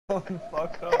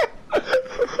Fuck up.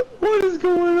 What is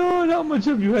going on? How much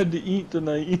have you had to eat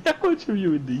tonight? How much have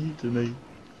you had to eat tonight?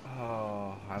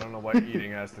 Oh, I don't know what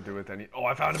eating has to do with any. Oh,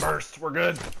 I found a burst. We're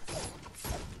good.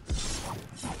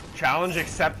 Challenge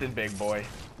accepted, big boy.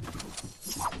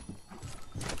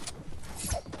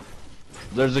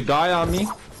 There's a guy on me.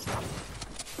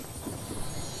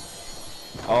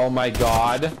 Oh my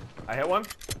god. I hit one.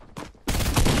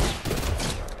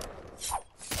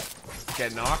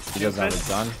 Get knocked. He doesn't have a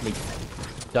gun. He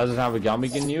doesn't have a gun we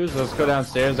can use. Let's go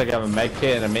downstairs. I have a med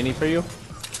kit and a mini for you.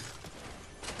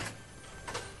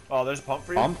 Oh, there's a pump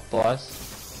for you? Pump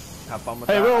plus. Have fun with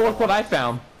hey, that. Will, look what I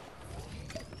found.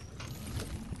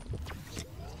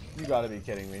 You gotta be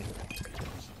kidding me.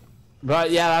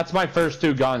 But yeah, that's my first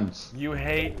two guns. You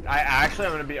hate. I'm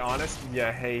gonna be honest. You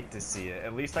hate to see it.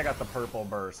 At least I got the purple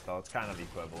burst, though. It's kind of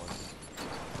equivalent.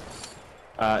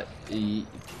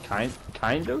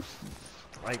 Kind of.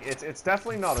 Like it's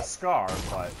definitely not a scar,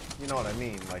 but you know what I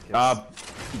mean. Like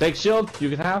it's, big shield you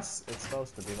can have. It's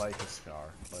supposed to be like a scar,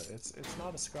 but it's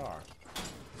not a scar.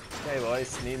 Okay,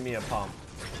 boys, need me a pump.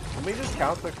 Can we just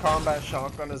count the combat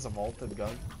shotgun as a vaulted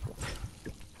gun?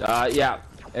 Yeah,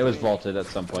 it was vaulted at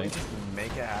some point. Just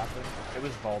make it happen. It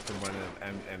was vaulted when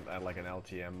like an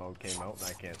LTM mode came out, and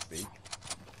I can't speak.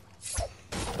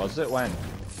 Was it when?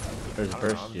 There's a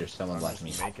burst here. Someone left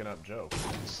me. Making up jokes.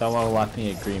 Someone left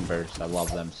me a green burst. I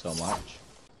love them so much.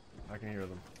 I can hear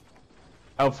them.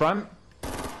 Out front.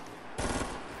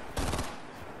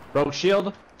 Broke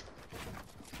shield.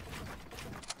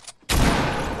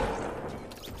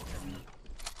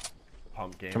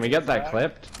 Pump game. Can we get that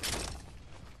clipped?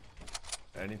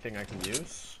 Anything I can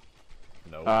use?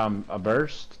 No. A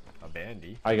burst. A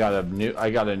bandy. I got a new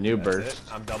That's burst.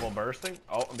 it. I'm double bursting.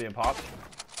 Oh, I'm being popped.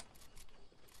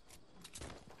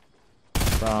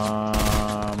 From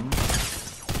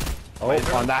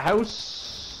on that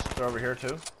house. They're over here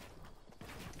too.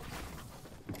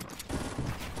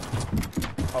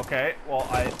 Okay, well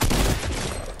I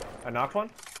knocked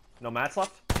one. No mats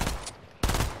left.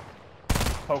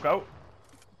 Poke out.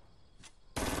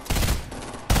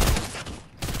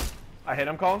 I hit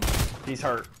him, Colin. He's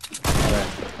hurt. Okay.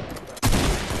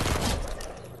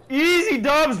 Easy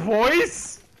dubs,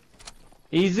 boys!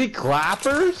 Easy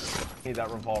clappers. Need that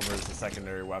revolver as the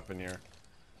secondary weapon here.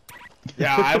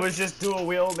 Yeah, I was just dual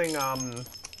wielding,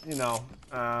 you know,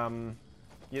 and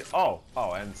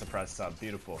suppressed sub,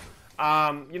 beautiful.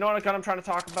 You know what gun I'm trying to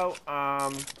talk about?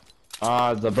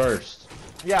 The burst.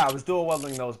 Yeah, I was dual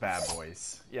wielding those bad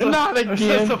boys. Yeah. Not again.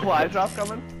 There's a supply drop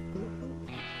coming.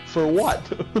 For what?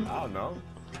 I don't know.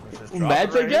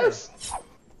 Meds, I guess.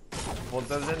 Well,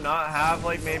 does it not have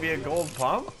like maybe a gold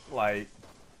pump? Like,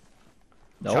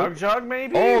 nope. Jug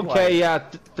maybe? Okay, like,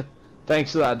 yeah.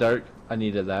 Thanks for that, Dark. I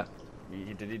needed that.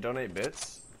 Did he donate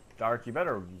bits? Dark, you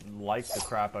better like the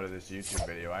crap out of this YouTube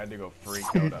video. I had to go freak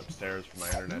out upstairs for my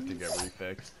internet to get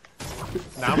refixed.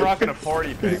 Now I'm rocking a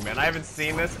 40 ping, man. I haven't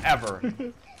seen this ever.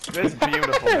 It's a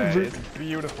beautiful day. It's a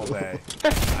beautiful day.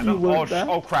 I know.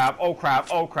 Oh crap! Oh crap!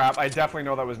 Oh crap! I definitely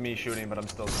know that was me shooting, but I'm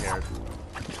still scared.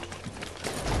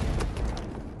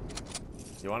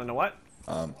 You want to know what?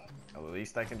 At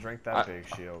least I can drink that big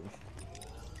shield.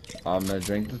 I'm gonna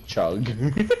drink the chug.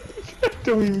 I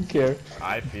don't even care.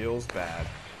 I feels bad.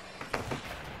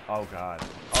 Oh god.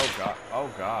 Oh god. Oh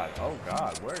god. Oh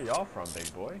god. Where are y'all from,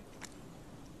 big boy?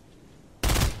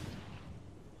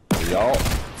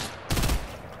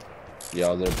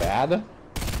 Yo, they're bad.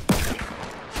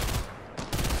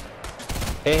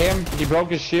 Hit him. He broke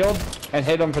his shield and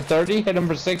hit him for 30. Hit him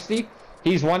for 60.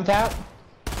 He's one tap.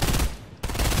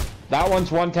 That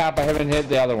one's one tap. I haven't hit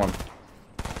the other one.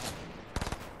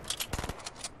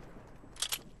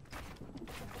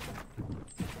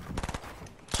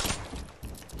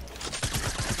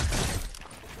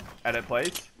 Edit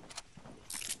plays.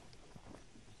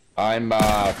 I'm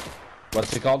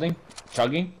what's it called?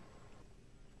 Chugging.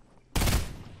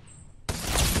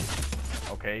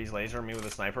 Okay, he's lasering me with a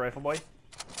sniper rifle, boy.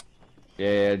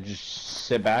 Yeah, just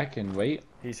sit back and wait.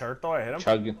 He's hurt though. I hit him.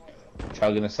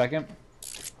 Chug in a second.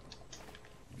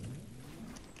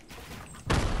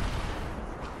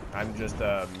 I'm just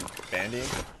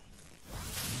bandying.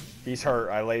 He's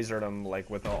hurt. I lasered him like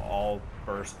with all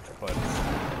burst clips.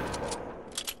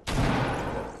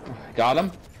 Got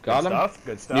him. Got him.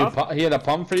 Good stuff. He had a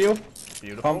pump for you.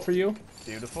 Beautiful. Pump for you.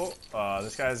 Beautiful.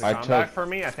 This guy has a comeback for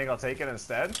me. I think I'll take it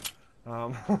instead.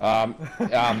 That's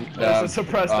a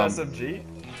suppressed SMG.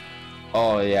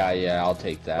 Oh yeah, I'll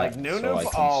take that. Like new so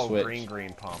oh, switch.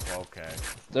 green pump. Okay.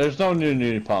 There's no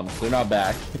new pumps. They're not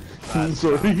back.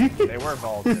 Sorry. They were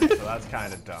vaulted, so that's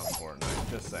kind of dumb, Fortnite.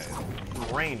 Just saying.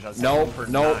 Range. That's Nope, for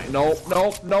nope, 9. nope,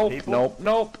 nope, nope, People? nope,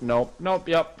 nope, nope, nope,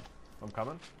 yep. I'm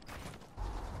coming.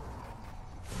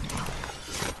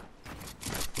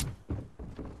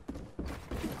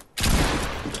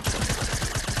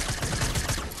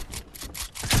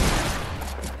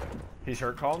 He's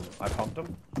hurt, Colin. I pumped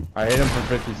him. I hit him for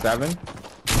 57.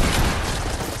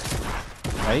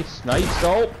 Nice, nice,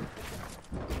 oh!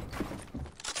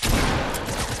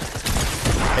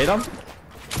 Hit him.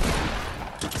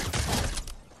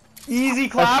 Easy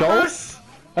Let's clappers. go.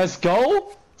 Let's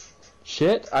go.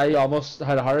 Shit, I almost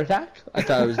had a heart attack. I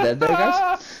thought I was dead there,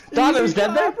 guys. Thought I was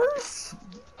dead there.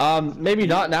 Maybe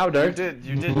not now, Dirk.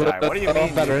 You did die. What do you mean?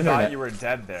 You thought you were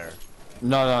dead there?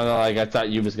 No, like I thought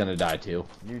you was gonna die too.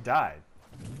 You died.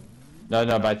 No,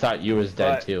 but I thought you was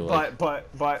dead too.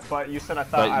 But you said I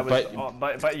thought I was.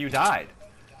 But you died.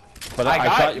 But I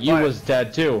thought you was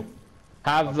dead too.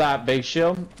 Have that big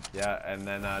shield. Yeah, and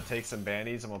then take some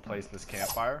bandies and we'll place this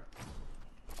campfire.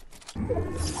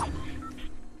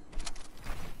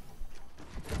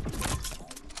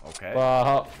 Okay.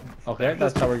 Okay,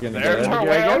 that's how we're gonna get There's our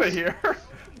way out of here.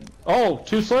 Oh,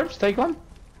 2 slurps, take one.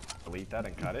 Delete that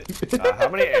and cut it. How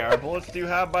many air bullets do you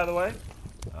have, by the way?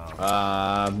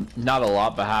 Not a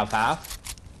lot, but half.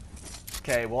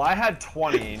 Okay, well I had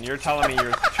 20, and you're telling me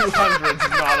your 200's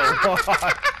not a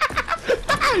lot.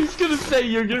 I was gonna say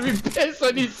you're gonna be pissed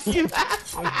when you see that.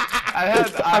 I had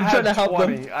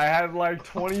 20. I had like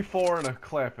 24 in a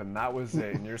clip, and that was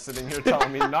it. And you're sitting here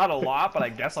telling me not a lot, but I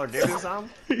guess I'll give you some.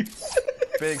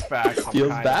 Big facts.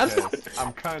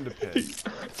 I'm kind of pissed.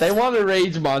 They want a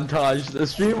rage montage. The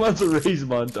stream wants a rage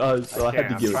montage, so I had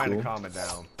to give it to them. I'm trying to calm it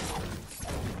down.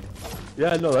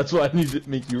 Yeah, no, that's why I need to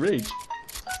make you rage.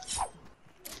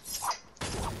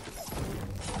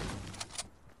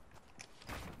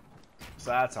 So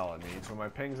that's all it means. When my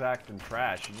ping's acting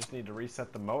trash, you just need to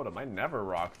reset the modem. I never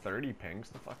rock 30 pings.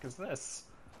 The fuck is this?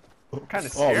 I'm kind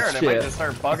of scared. I might just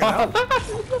start bugging out.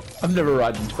 I've never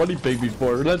ridden 20 ping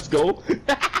before. Let's go. Okay,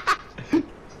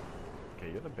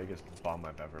 you're the biggest bum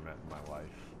I've ever met in my life.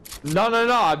 No.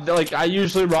 Like, I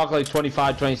usually rock like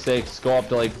 25, 26, go up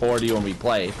to like 40 when we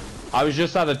play. I was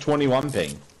just at a 21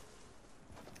 ping.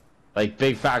 Like,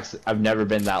 big facts, I've never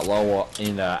been that low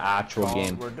in an actual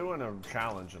game. We're doing a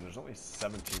challenge and there's only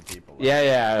 17 people left.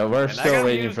 Yeah, we're still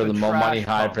waiting for the money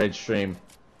high-pitched stream.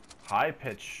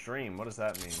 High-pitched stream? What does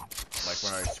that mean? Like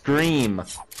when I scream.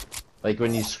 Like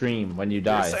when you scream, when you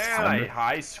die. You're saying a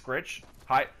high screech?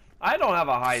 I don't have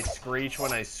a high screech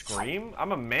when I scream.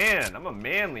 I'm a man. I'm a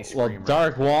manly screamer.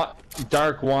 Well,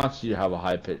 Dark wants you to have a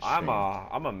high-pitched scream.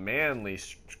 I'm a manly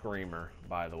screamer,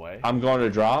 by the way. I'm going to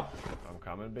drop. I'm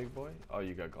coming, big boy. Oh,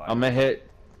 you got gliders. I'm gonna hit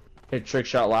trick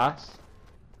shot last.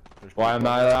 Why am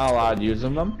I not allowed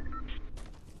using them?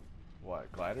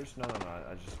 What, gliders? No,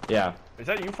 I just... Yeah. Is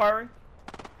that you firing?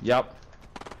 Yep.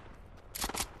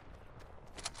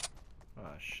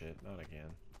 Oh, shit. Not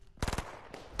again.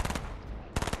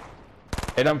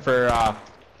 Hit him for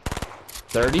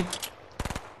 30.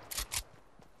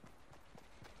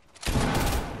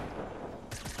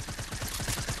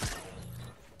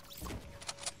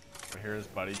 Here's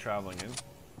Buddy traveling in.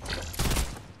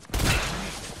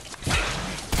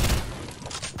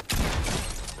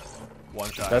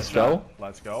 One shot. Let's go.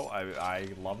 Let's go. I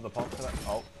love the pump for that.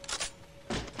 Oh.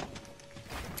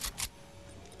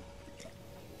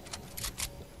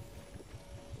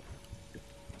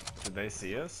 Did they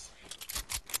see us?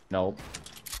 Nope.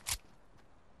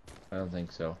 I don't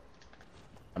think so.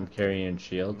 I'm carrying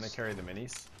shields. Can they carry the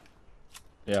minis?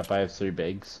 Yep, I have 3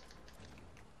 bigs.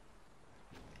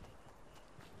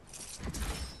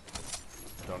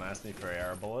 Don't ask me for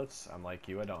air bullets. I'm like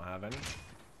you, I don't have any.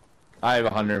 I have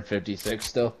 156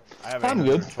 still. I have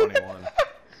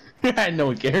 821. No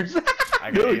one cares.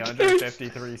 I got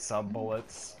 853 sub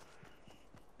bullets.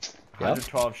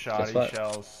 112 shoddy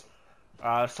shells.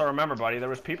 So remember, buddy, there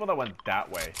was people that went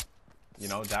that way. You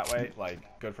know, that way, like,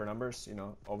 good for numbers, you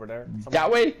know, over there.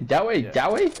 That way? Yeah,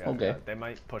 okay. Yeah, they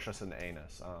might push us into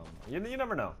anus. You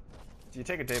never know. You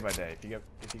take it day by day.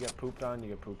 If you get pooped on, you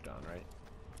get pooped on, right?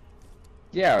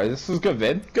 Yeah, this is good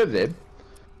vid. Good vid.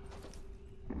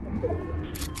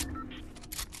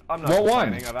 I'm not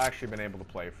complaining. I've actually been able to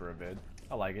play for a vid.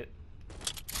 I like it.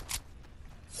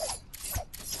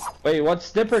 Wait, what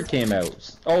snipper came out?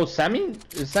 Oh, Semi?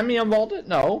 Is Semi Unvaulted?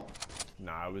 No.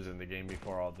 Nah, I was in the game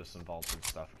before all this Unvaulted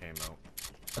stuff came out.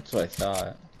 That's what I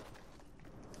thought.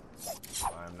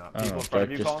 I'm not. I don't know,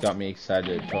 Brett just got me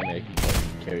excited. Told me I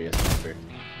could carry a snipper.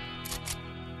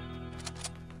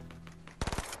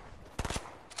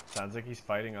 Sounds like he's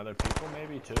fighting other people,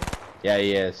 maybe, too? Yeah,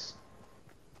 he is.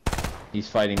 He's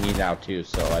fighting me now, too,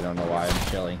 so I don't know why I'm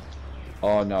chilling.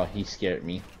 Oh no, he scared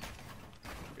me.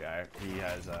 Yeah, he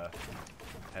has a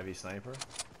heavy sniper.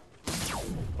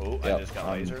 Oh, Yep, I just got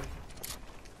lasered.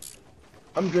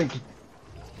 I'm drinking.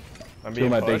 I'm Kill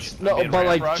being my pushed. big. No, being but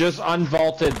like ramp rushed. just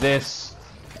unvaulted this.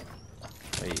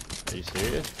 Wait, are you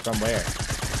serious? From where?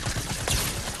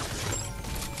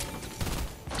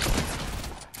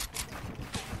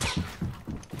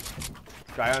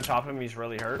 Guy on top of him, he's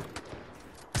really hurt.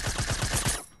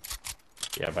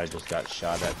 Yeah, but I just got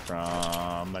shot at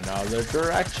from another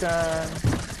direction.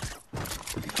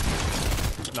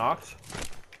 Knocked.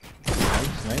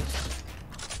 Nice, nice.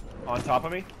 On top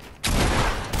of me.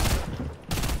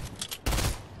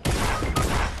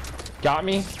 Got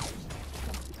me.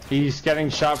 He's getting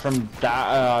shot from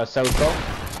south though.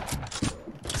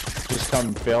 Just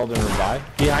come build and revive.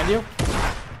 Behind you.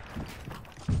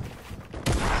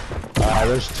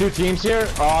 There's two teams here.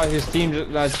 Oh, his team,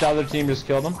 the other team just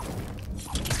killed him.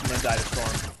 I'm gonna die to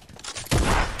storm.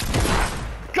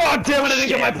 God damn it! I didn't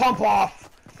get my pump off.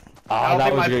 I That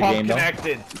don't was a think good my pump game though.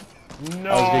 connected. No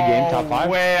That was a good game. Top 5.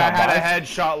 way! Top I had 5. a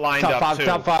headshot lined Top up 5. too.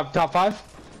 Top 5. Top 5.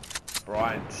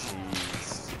 Brian,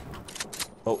 jeez.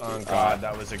 Oh Oh god,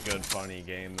 that was a good funny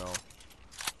game though.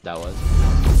 That was.